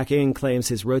 Jack Ng claims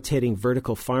his rotating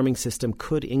vertical farming system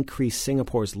could increase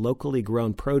Singapore's locally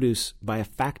grown produce by a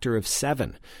factor of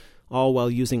 7, all while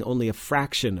using only a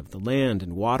fraction of the land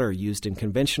and water used in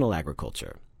conventional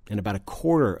agriculture, and about a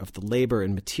quarter of the labor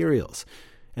and materials.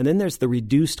 And then there's the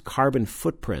reduced carbon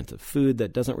footprint of food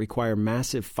that doesn't require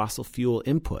massive fossil fuel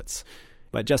inputs.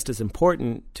 But just as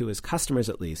important, to his customers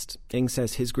at least, Ng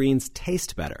says his greens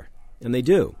taste better. And they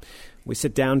do. We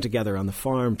sit down together on the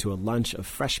farm to a lunch of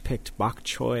fresh-picked bok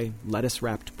choy,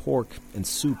 lettuce-wrapped pork, and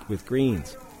soup with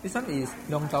greens. This one is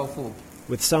Yong Tau Fu.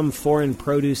 With some foreign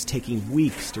produce taking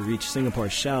weeks to reach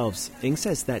Singapore's shelves, Ng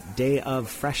says that day-of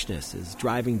freshness is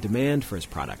driving demand for his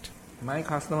product. My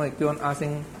customer keep on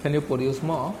asking, can you produce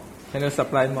more? Can you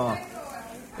supply more?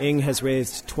 Ng has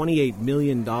raised $28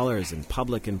 million in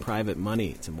public and private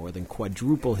money to more than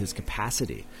quadruple his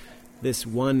capacity. This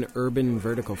one urban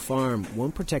vertical farm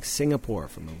won't protect Singapore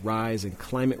from a rise in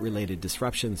climate-related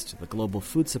disruptions to the global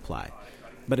food supply,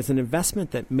 but it's an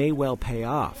investment that may well pay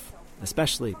off,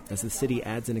 especially as the city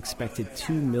adds an expected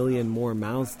 2 million more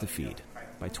mouths to feed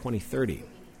by 2030.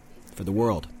 For The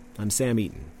World, I'm Sam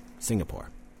Eaton, Singapore.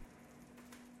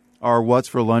 Our What's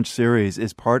for Lunch series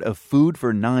is part of Food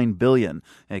for $9 billion,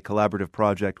 a collaborative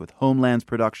project with Homelands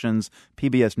Productions,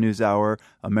 PBS NewsHour,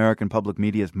 American Public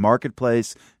Media's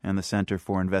Marketplace, and the Center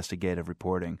for Investigative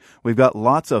Reporting. We've got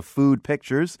lots of food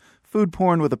pictures, Food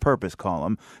Porn with a Purpose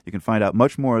column. You can find out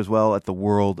much more as well at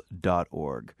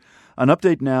theworld.org. An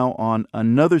update now on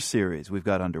another series we've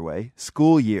got underway,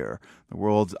 School Year. The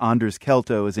World's Anders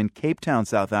Kelto is in Cape Town,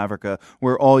 South Africa,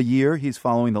 where all year he's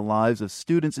following the lives of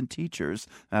students and teachers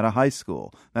at a high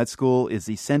school. That school is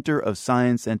the Center of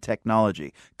Science and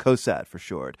Technology, COSAT for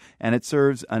short, and it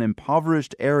serves an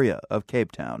impoverished area of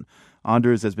Cape Town.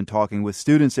 Anders has been talking with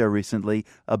students there recently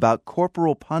about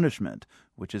corporal punishment,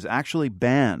 which is actually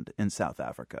banned in South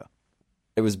Africa.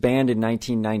 It was banned in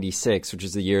 1996, which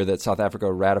is the year that South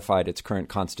Africa ratified its current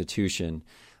constitution.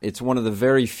 It's one of the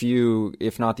very few,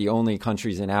 if not the only,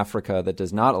 countries in Africa that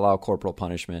does not allow corporal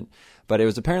punishment. But it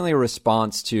was apparently a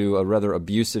response to a rather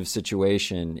abusive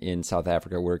situation in South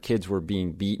Africa where kids were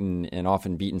being beaten and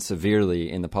often beaten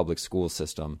severely in the public school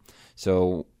system.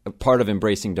 So part of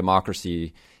embracing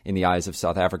democracy in the eyes of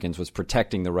South Africans was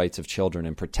protecting the rights of children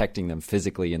and protecting them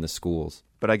physically in the schools.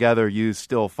 But I gather you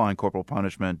still find corporal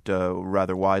punishment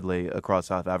rather widely across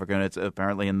South Africa, and it's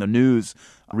apparently in the news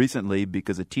recently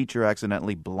because a teacher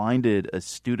accidentally blinded a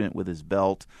student with his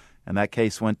belt, and that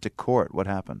case went to court. What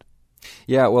happened?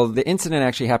 Yeah, well, the incident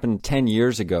actually happened 10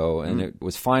 years ago, and it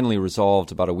was finally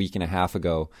resolved about a week and a half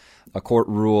ago. A court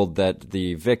ruled that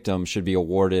the victim should be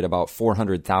awarded about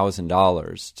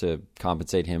 $400,000 to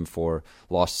compensate him for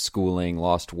lost schooling,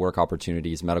 lost work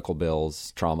opportunities, medical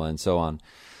bills, trauma, and so on.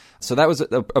 So that was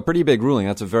a pretty big ruling.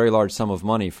 That's a very large sum of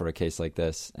money for a case like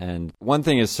this. And one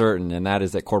thing is certain, and that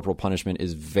is that corporal punishment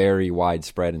is very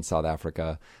widespread in South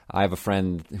Africa. I have a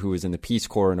friend who was in the Peace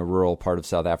Corps in a rural part of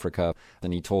South Africa,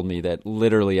 and he told me that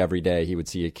literally every day he would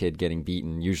see a kid getting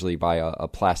beaten, usually by a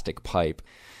plastic pipe.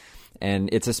 And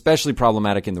it's especially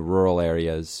problematic in the rural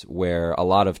areas where a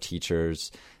lot of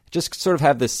teachers just sort of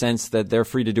have this sense that they're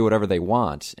free to do whatever they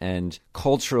want. And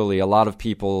culturally, a lot of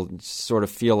people sort of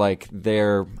feel like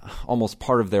they're almost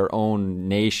part of their own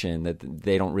nation, that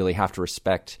they don't really have to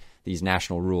respect these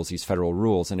national rules, these federal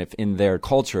rules. And if in their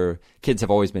culture, kids have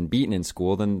always been beaten in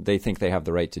school, then they think they have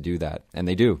the right to do that. And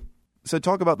they do. So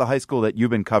talk about the high school that you've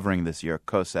been covering this year,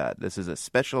 COSAT. This is a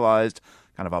specialized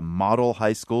kind of a model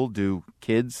high school. Do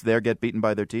kids there get beaten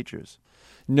by their teachers?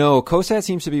 No, COSAT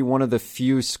seems to be one of the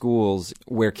few schools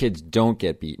where kids don't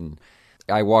get beaten.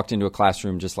 I walked into a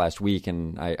classroom just last week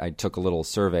and I took a little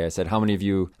survey. I said, how many of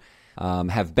you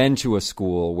have been to a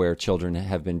school where children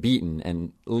have been beaten?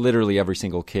 And literally every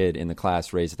single kid in the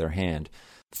class raised their hand.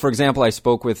 For example, I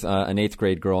spoke with an 8th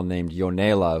grade girl named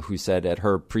Yonela who said at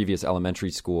her previous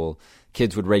elementary school,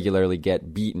 kids would regularly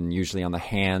get beaten, usually on the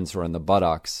hands or on the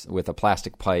buttocks with a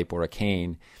plastic pipe or a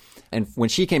cane. And when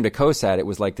she came to COSAT, it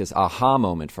was like this aha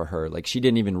moment for her. Like she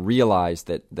didn't even realize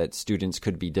that students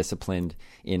could be disciplined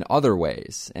in other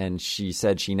ways. And she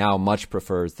said she now much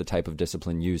prefers the type of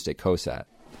discipline used at COSAT.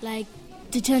 Like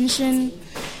detention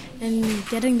and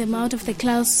getting them out of the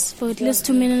class for at least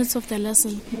 2 minutes of their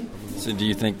lesson. So do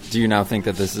you now think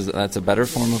that that's a better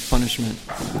form of punishment?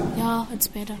 Yeah, it's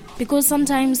better. Because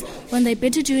sometimes when they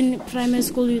beat you in primary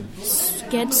school, you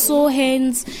get sore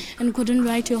hands and couldn't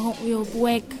write your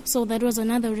work. So that was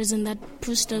another reason that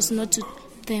pushed us not to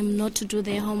do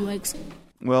their homeworks.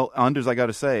 Well, Anders, I got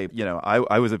to say,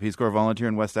 I was a Peace Corps volunteer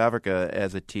in West Africa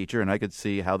as a teacher, and I could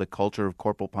see how the culture of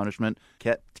corporal punishment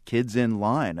kept kids in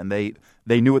line, and they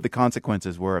knew what the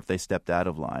consequences were if they stepped out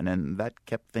of line, and that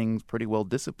kept things pretty well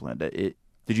disciplined. Did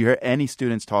you hear any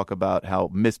students talk about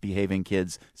how misbehaving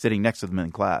kids sitting next to them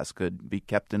in class could be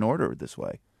kept in order this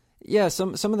way? Yeah,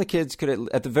 some of the kids could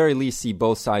at the very least see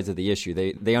both sides of the issue.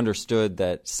 They understood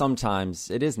that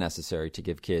sometimes it is necessary to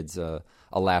give kids a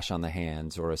lash on the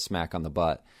hands or a smack on the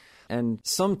butt. And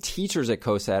some teachers at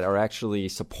COSAT are actually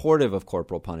supportive of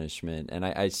corporal punishment. And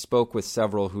I spoke with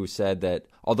several who said that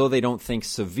although they don't think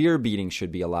severe beatings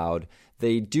should be allowed,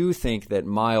 they do think that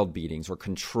mild beatings or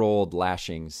controlled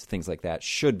lashings, things like that,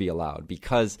 should be allowed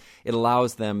because it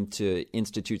allows them to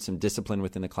institute some discipline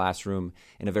within the classroom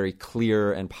in a very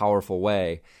clear and powerful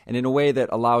way, and in a way that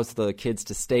allows the kids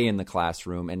to stay in the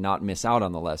classroom and not miss out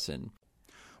on the lesson.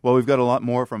 Well, we've got a lot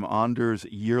more from Anders'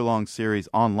 year-long series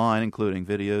online, including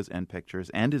videos and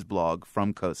pictures, and his blog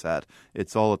from COSAT.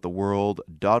 It's all at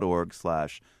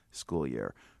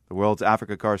theworld.org/schoolyear. The World's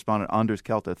Africa correspondent, Anders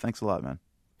Kelta. Thanks a lot, man.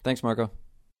 Thanks, Marco.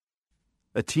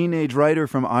 A teenage writer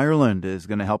from Ireland is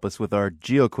going to help us with our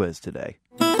geo quiz today.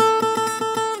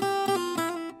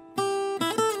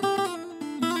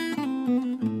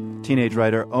 Teenage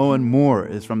writer Owen Moore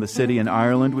is from the city in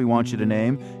Ireland we want you to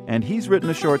name, and he's written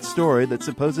a short story that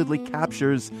supposedly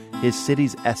captures his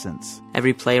city's essence.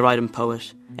 Every playwright and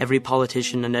poet, every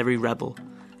politician and every rebel,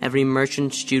 every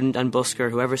merchant, student and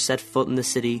busker who ever set foot in the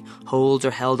city holds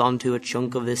or held onto a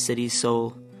chunk of this city's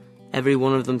soul. Every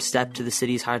one of them stepped to the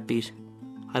city's heartbeat.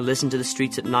 I listen to the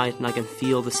streets at night and I can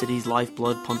feel the city's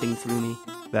lifeblood pumping through me.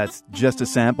 That's just a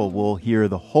sample. We'll hear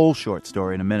the whole short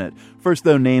story in a minute. First,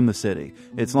 though, name the city.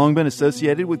 It's long been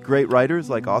associated with great writers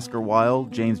like Oscar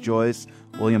Wilde, James Joyce,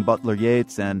 William Butler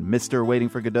Yeats, and Mr. Waiting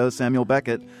for Godot, Samuel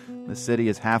Beckett. The city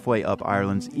is halfway up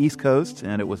Ireland's east coast,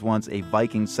 and it was once a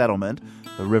Viking settlement.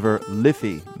 The river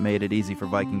Liffey made it easy for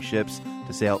Viking ships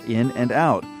to sail in and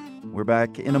out. We're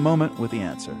back in a moment with the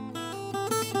answer.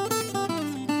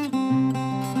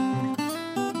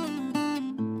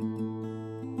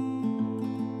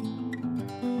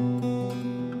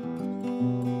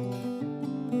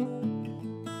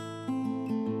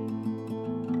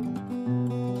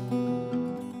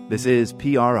 This is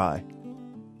PRI.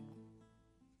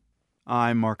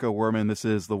 I'm Marco Werman. This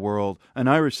is The World. An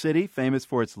Irish city famous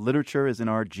for its literature is in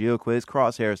our GeoQuiz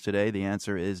crosshairs today. The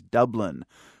answer is Dublin.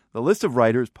 The list of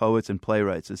writers, poets, and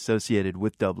playwrights associated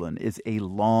with Dublin is a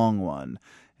long one.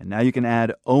 And now you can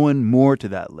add Owen Moore to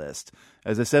that list.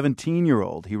 As a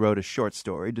 17-year-old, he wrote a short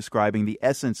story describing the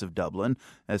essence of Dublin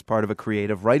as part of a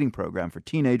creative writing program for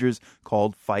teenagers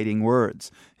called Fighting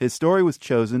Words. His story was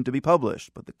chosen to be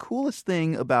published, but the coolest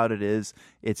thing about it is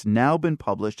it's now been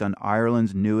published on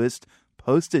Ireland's newest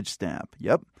postage stamp.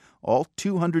 Yep, all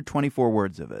 224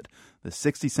 words of it. The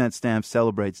 60-cent stamp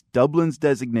celebrates Dublin's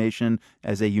designation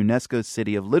as a UNESCO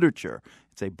City of Literature.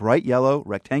 It's a bright yellow,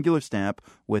 rectangular stamp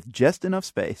with just enough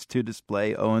space to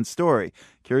display Owen's story.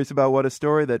 Curious about what a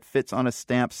story that fits on a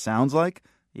stamp sounds like?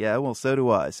 Yeah, well, so do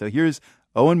I. So here's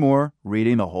Owen Moore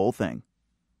reading the whole thing.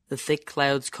 The thick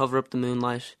clouds cover up the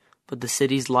moonlight, but the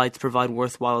city's lights provide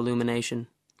worthwhile illumination.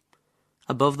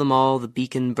 Above them all, the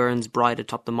beacon burns bright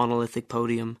atop the monolithic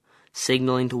podium,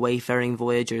 signalling to wayfaring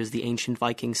voyagers the ancient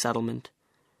Viking settlement.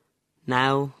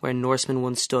 Now, where Norsemen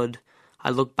once stood, I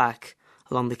look back,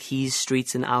 along the quays,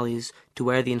 streets and alleys, to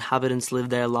where the inhabitants lived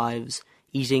their lives,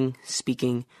 eating,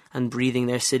 speaking, and breathing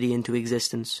their city into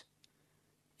existence.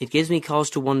 It gives me cause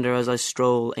to wonder as I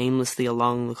stroll aimlessly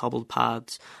along the cobbled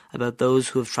paths about those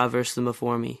who have traversed them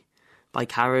before me, by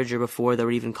carriage or before there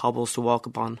were even cobbles to walk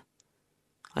upon.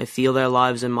 I feel their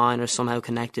lives and mine are somehow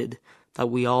connected, that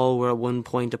we all were at one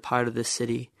point a part of this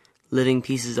city, living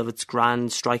pieces of its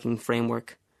grand, striking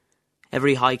framework.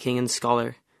 Every high king and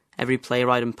scholar, every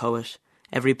playwright and poet,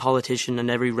 every politician and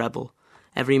every rebel,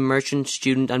 every merchant,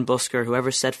 student and busker who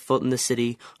ever set foot in the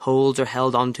city holds or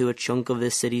held onto a chunk of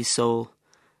this city's soul.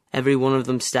 Every one of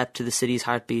them stepped to the city's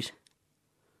heartbeat.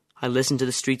 I listen to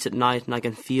the streets at night and I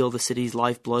can feel the city's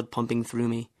lifeblood pumping through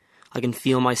me. I can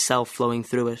feel myself flowing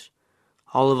through it.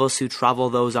 All of us who travel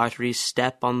those arteries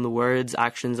step on the words,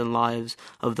 actions and lives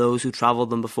of those who travelled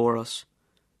them before us.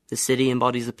 The city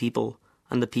embodies the people,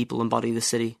 and the people embody the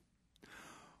city.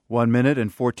 1 minute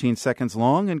and 14 seconds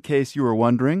long, in case you were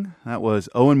wondering. That was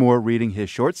Owen Moore reading his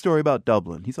short story about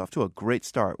Dublin. He's off to a great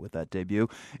start with that debut.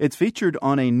 It's featured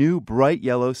on a new bright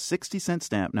yellow 60-cent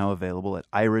stamp now available at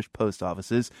Irish post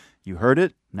offices. You heard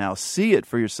it. Now see it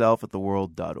for yourself at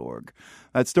theworld.org.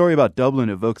 That story about Dublin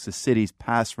evokes the city's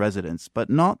past residents, but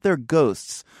not their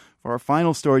ghosts. For our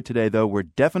final story today, though, we're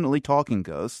definitely talking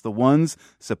ghosts, the ones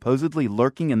supposedly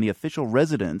lurking in the official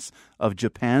residence of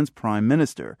Japan's prime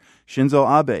minister. Shinzo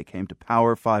Abe came to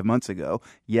power 5 months ago,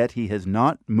 yet he has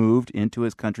not moved into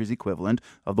his country's equivalent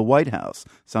of the White House.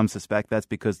 Some suspect that's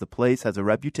because the place has a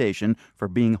reputation for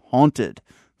being haunted.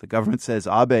 The government says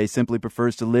Abe simply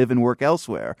prefers to live and work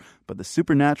elsewhere, but the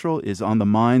supernatural is on the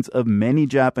minds of many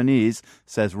Japanese,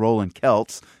 says Roland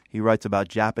Keltz. He writes about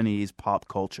Japanese pop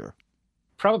culture.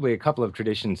 Probably a couple of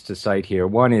traditions to cite here.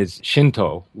 One is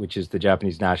Shinto, which is the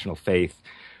Japanese national faith.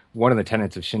 One of the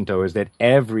tenets of Shinto is that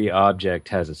every object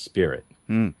has a spirit.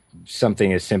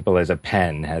 Something as simple as a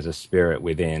pen has a spirit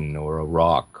within, or a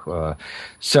rock.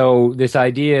 So this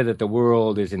idea that the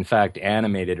world is in fact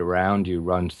animated around you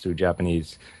runs through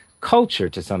Japanese culture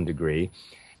to some degree.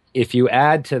 If you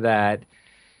add to that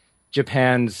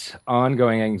Japan's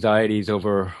ongoing anxieties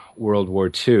over World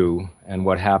War II and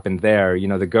what happened there, you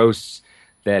know, the ghosts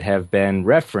that have been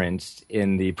referenced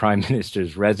in the Prime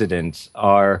Minister's residence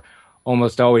are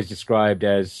almost always described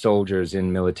as soldiers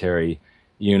in military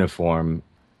uniform.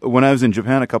 When I was in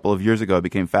Japan a couple of years ago, I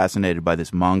became fascinated by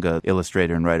this manga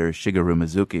illustrator and writer Shigeru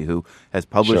Mizuki, who has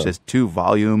published this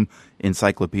 2-volume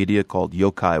encyclopedia called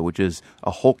Yokai, which is a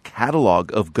whole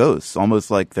catalog of ghosts, almost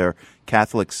like they're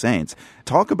Catholic saints.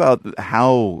 Talk about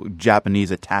how Japanese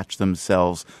attach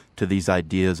themselves to these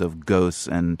ideas of ghosts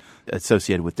and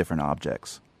associated with different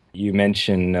objects. You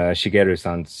mentioned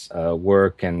Shigeru-san's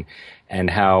work and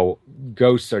how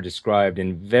ghosts are described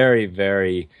in very,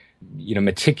 very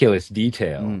meticulous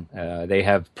detail. They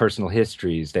have personal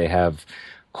histories. They have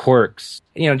quirks.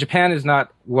 Japan is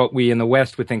not what we in the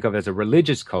West would think of as a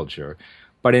religious culture,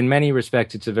 but in many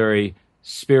respects, it's a very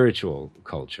spiritual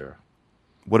culture.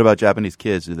 What about Japanese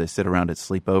kids? Do they sit around at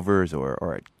sleepovers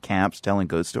or at camps telling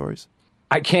ghost stories?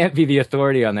 I can't be the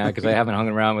authority on that because I haven't hung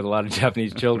around with a lot of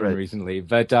Japanese children recently,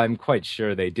 but I'm quite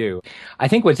sure they do. I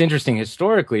think what's interesting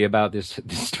historically about this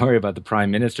story about the prime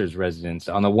minister's residence,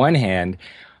 on the one hand,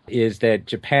 is that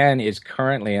Japan is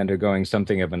currently undergoing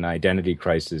something of an identity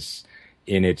crisis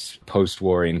in its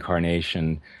post-war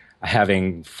incarnation,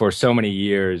 having for so many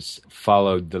years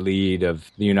followed the lead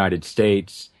of the United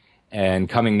States and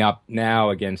coming up now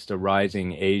against a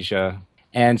rising Asia.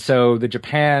 And so the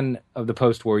Japan of the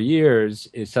post-war years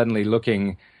is suddenly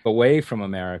looking away from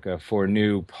America for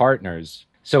new partners.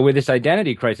 So with this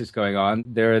identity crisis going on,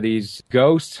 there are these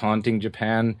ghosts haunting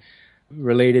Japan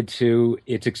related to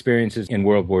its experiences in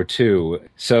World War II.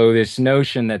 So this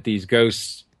notion that these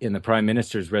ghosts in the prime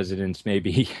minister's residence may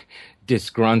be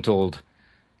disgruntled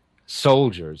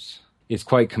soldiers is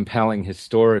quite compelling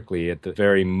historically at the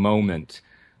very moment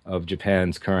of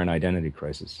Japan's current identity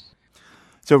crisis.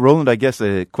 So, Roland, I guess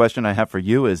the question I have for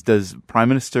you is, does Prime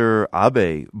Minister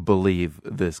Abe believe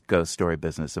this ghost story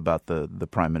business about the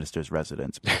Prime Minister's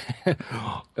residence?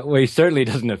 Well, he certainly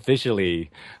doesn't officially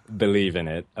believe in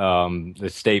it. The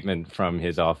statement from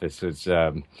his office was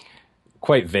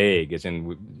quite vague, as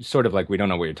in sort of like, we don't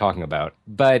know what you're talking about.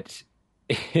 But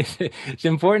it's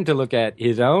important to look at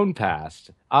his own past.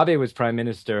 Abe was Prime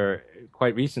Minister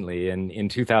quite recently, and in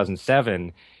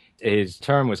 2007, his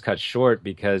term was cut short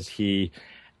because he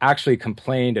actually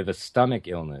complained of a stomach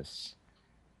illness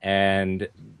and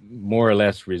more or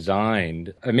less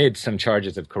resigned amid some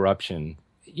charges of corruption.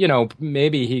 You know,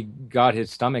 maybe he got his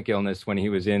stomach illness when he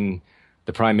was in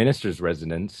the prime minister's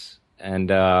residence, and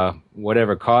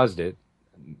whatever caused it,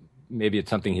 maybe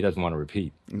it's something he doesn't want to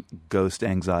repeat. Ghost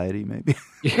anxiety, maybe?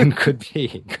 Could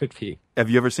be. Have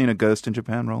you ever seen a ghost in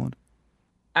Japan, Roland?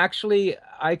 Actually,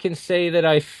 I can say that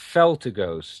I felt a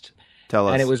ghost. Tell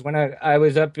us. And it was when I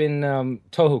was up in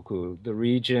Tohoku, the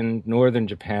region, northern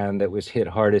Japan, that was hit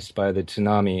hardest by the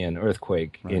tsunami and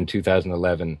earthquake in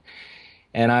 2011.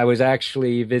 And I was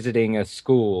actually visiting a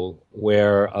school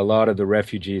where a lot of the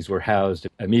refugees were housed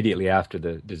immediately after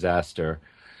the disaster.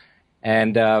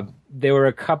 And there were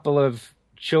a couple of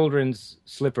children's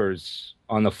slippers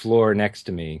on the floor next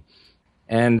to me.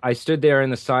 And I stood there in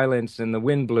the silence, and the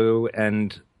wind blew,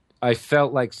 and I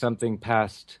felt like something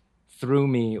passed through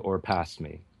me or past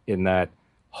me in that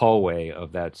hallway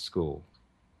of that school.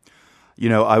 You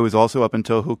know, I was also up in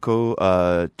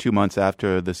Tohoku 2 months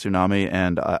after the tsunami,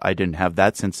 and I didn't have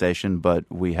that sensation, but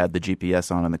we had the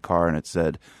GPS on in the car, and it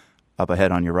said, up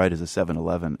ahead on your right is a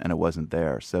 7-Eleven, and it wasn't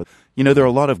there. So, you know, there are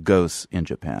a lot of ghosts in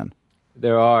Japan.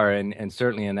 There are, and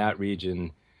certainly in that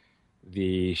region,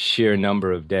 the sheer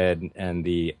number of dead and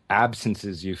the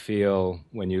absences you feel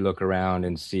when you look around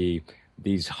and see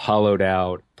these hollowed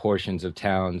out portions of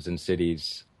towns and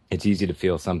cities, it's easy to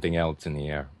feel something else in the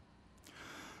air.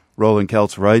 Roland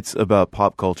Keltz writes about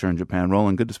pop culture in Japan.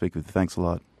 Roland, good to speak with you. Thanks a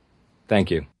lot. Thank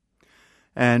you.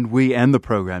 And we end the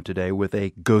program today with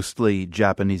a ghostly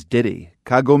Japanese ditty,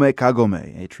 Kagome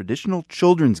Kagome, a traditional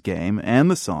children's game,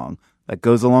 and the song that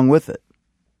goes along with it.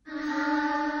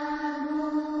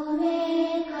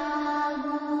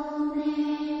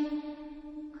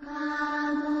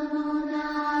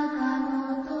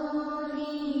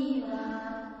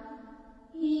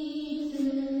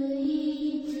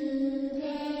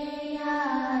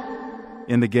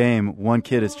 In the game, one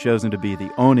kid is chosen to be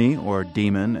the Oni, or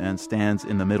demon, and stands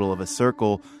in the middle of a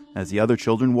circle as the other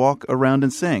children walk around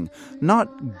and sing.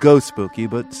 Not ghost spooky,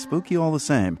 but spooky all the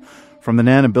same. From the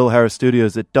Nan and Bill Harris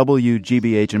studios at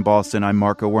WGBH in Boston, I'm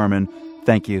Marco Werman.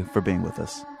 Thank you for being with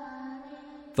us.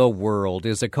 The World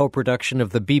is a co-production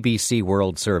of the BBC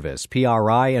World Service,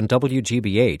 PRI, and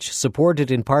WGBH, supported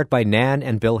in part by Nan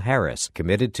and Bill Harris,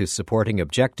 committed to supporting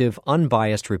objective,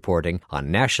 unbiased reporting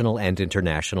on national and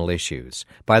international issues.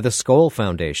 By the Skoll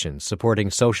Foundation,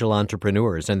 supporting social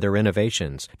entrepreneurs and their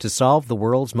innovations to solve the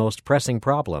world's most pressing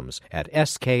problems at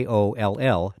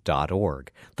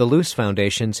skoll.org. The Luce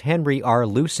Foundation's Henry R.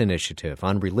 Luce Initiative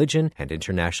on Religion and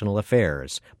International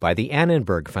Affairs. By the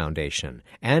Annenberg Foundation,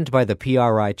 and by the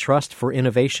PRI Trust for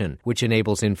Innovation, which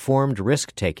enables informed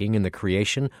risk-taking in the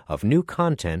creation of new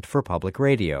content for public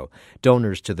radio.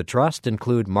 Donors to the Trust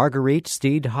include Marguerite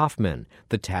Steed Hoffman,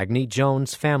 the Tagney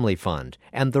Jones Family Fund,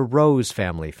 and the Rose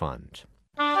Family Fund.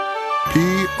 PRI,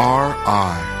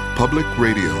 Public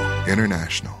Radio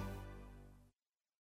International.